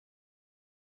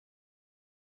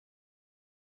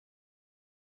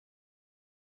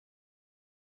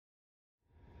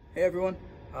Hey everyone,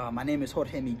 my name is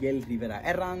Jorge Miguel Rivera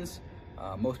Herranz.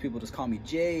 Most people just call me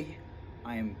Jay.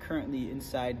 I am currently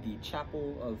inside the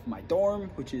chapel of my dorm,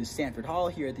 which is Sanford Hall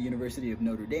here at the University of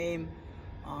Notre Dame.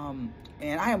 And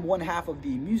I am one half of the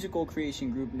musical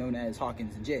creation group known as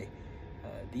Hawkins and Jay.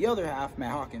 The other half,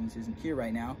 Matt Hawkins, isn't here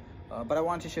right now, but I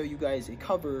wanted to show you guys a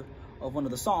cover of one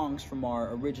of the songs from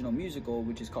our original musical,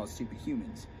 which is called Stupid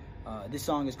Humans. This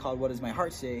song is called What Does My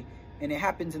Heart Say? And it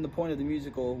happens in the point of the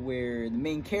musical where the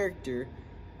main character,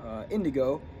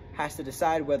 Indigo, has to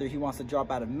decide whether he wants to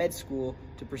drop out of med school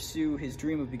to pursue his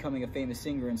dream of becoming a famous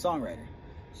singer and songwriter.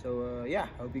 So yeah,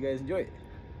 I hope you guys enjoy it.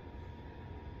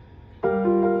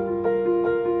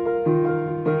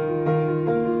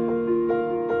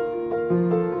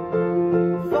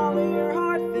 Follow your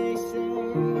heart, they say.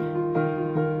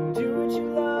 Do what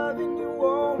you love and you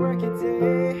won't work a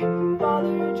day.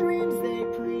 Follow your dreams, they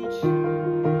preach.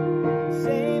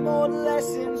 Same old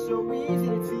lesson, so easy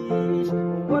to teach.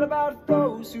 But what about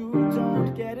those who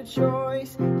don't get a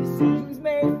choice? Decisions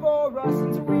made for us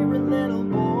since we were little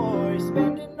boys,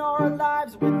 spending our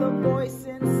lives with a voice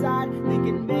inside,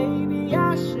 thinking maybe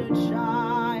I should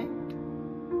try.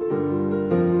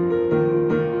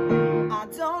 I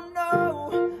don't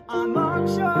know, I'm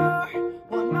unsure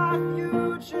what my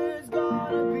future's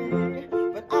gonna be,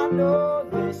 but I know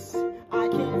this, I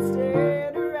can't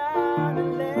stand around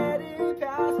and let it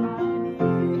pass by me.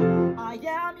 I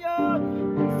am young,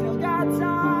 still got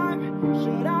time.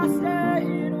 Should I stay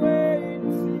and wait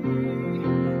and see,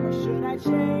 or should I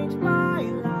change my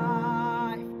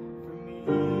life for me?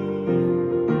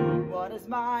 What does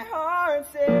my heart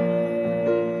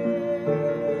say?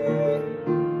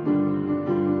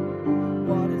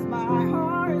 What does my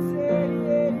heart say?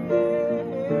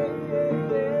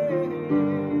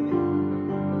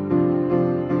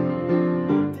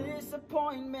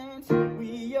 Disappointment,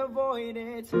 we avoid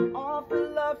it. Offer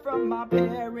love from my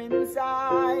parents'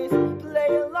 eyes.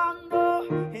 Play along though,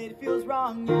 it feels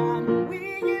wrong, and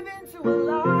we give into a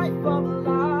life of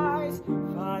lies.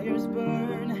 Fires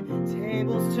burn,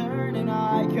 tables turn, and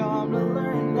I come to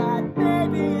learn that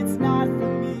maybe it's not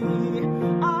for me.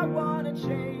 I wanna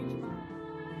change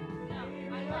my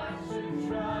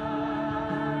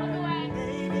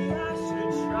maybe I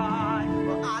should try.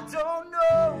 Well, I don't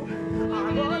know,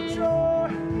 I'm unsure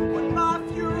what my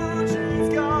future's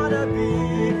gonna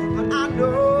be, but I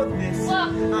know this,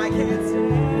 I can't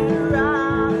stand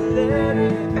around and let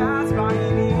it pass by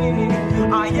me.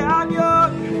 I am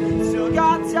young, still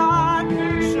got time.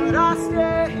 Should I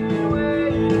stay and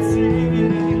wait and see,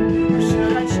 or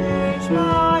should I change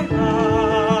my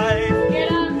life?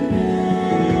 Get up.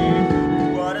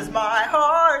 What does my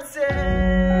heart say?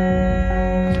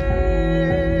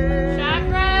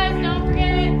 Chakras, don't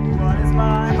forget. What does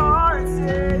my heart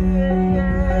say?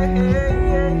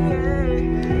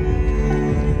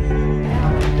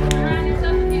 Remind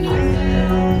yourself if you need to.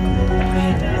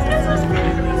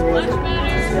 Much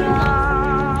better.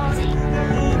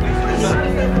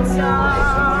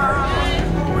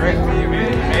 Great, you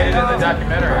made it in the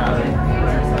documentary.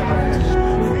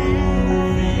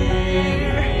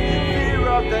 Fear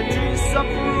of the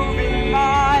disapproving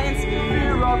minds,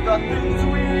 fear of the things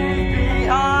we leave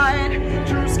behind.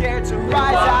 Too scared to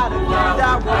rise out of fear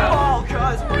that we'll fall,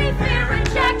 'cause We fear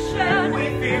rejection. We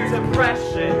fear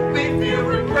depression. We fear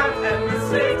regret and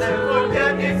mistakes, and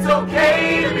forget it's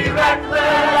okay to be reckless.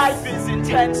 life is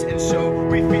intense and so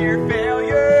we fear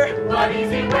failure. But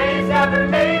easy ways never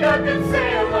made a good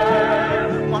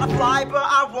sailor. Wanna fly but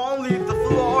I won't leave the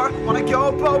floor. Wanna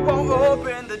go but won't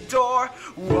open the door.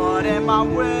 What am I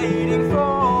waiting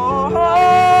for?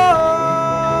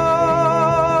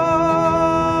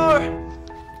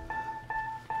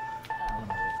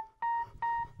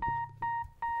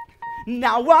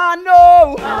 Now I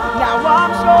know, now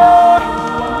I'm sure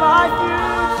what my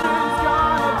future's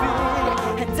gonna be.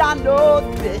 And I know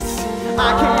this, I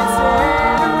can't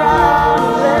stand around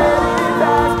and let it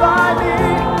pass by me.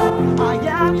 I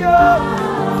am young,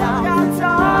 I got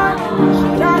time.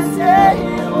 Should I stay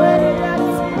and wait and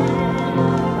see?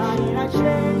 Need I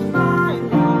change my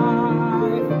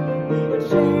life? Need to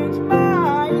change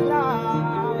my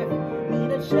life? Need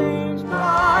to change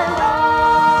my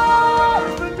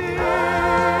life for me?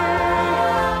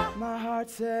 My heart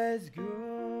says go.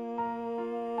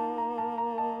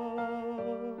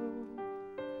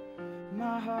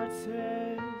 My heart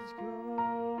says go.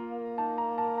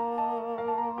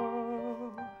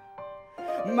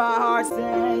 My heart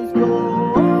says go.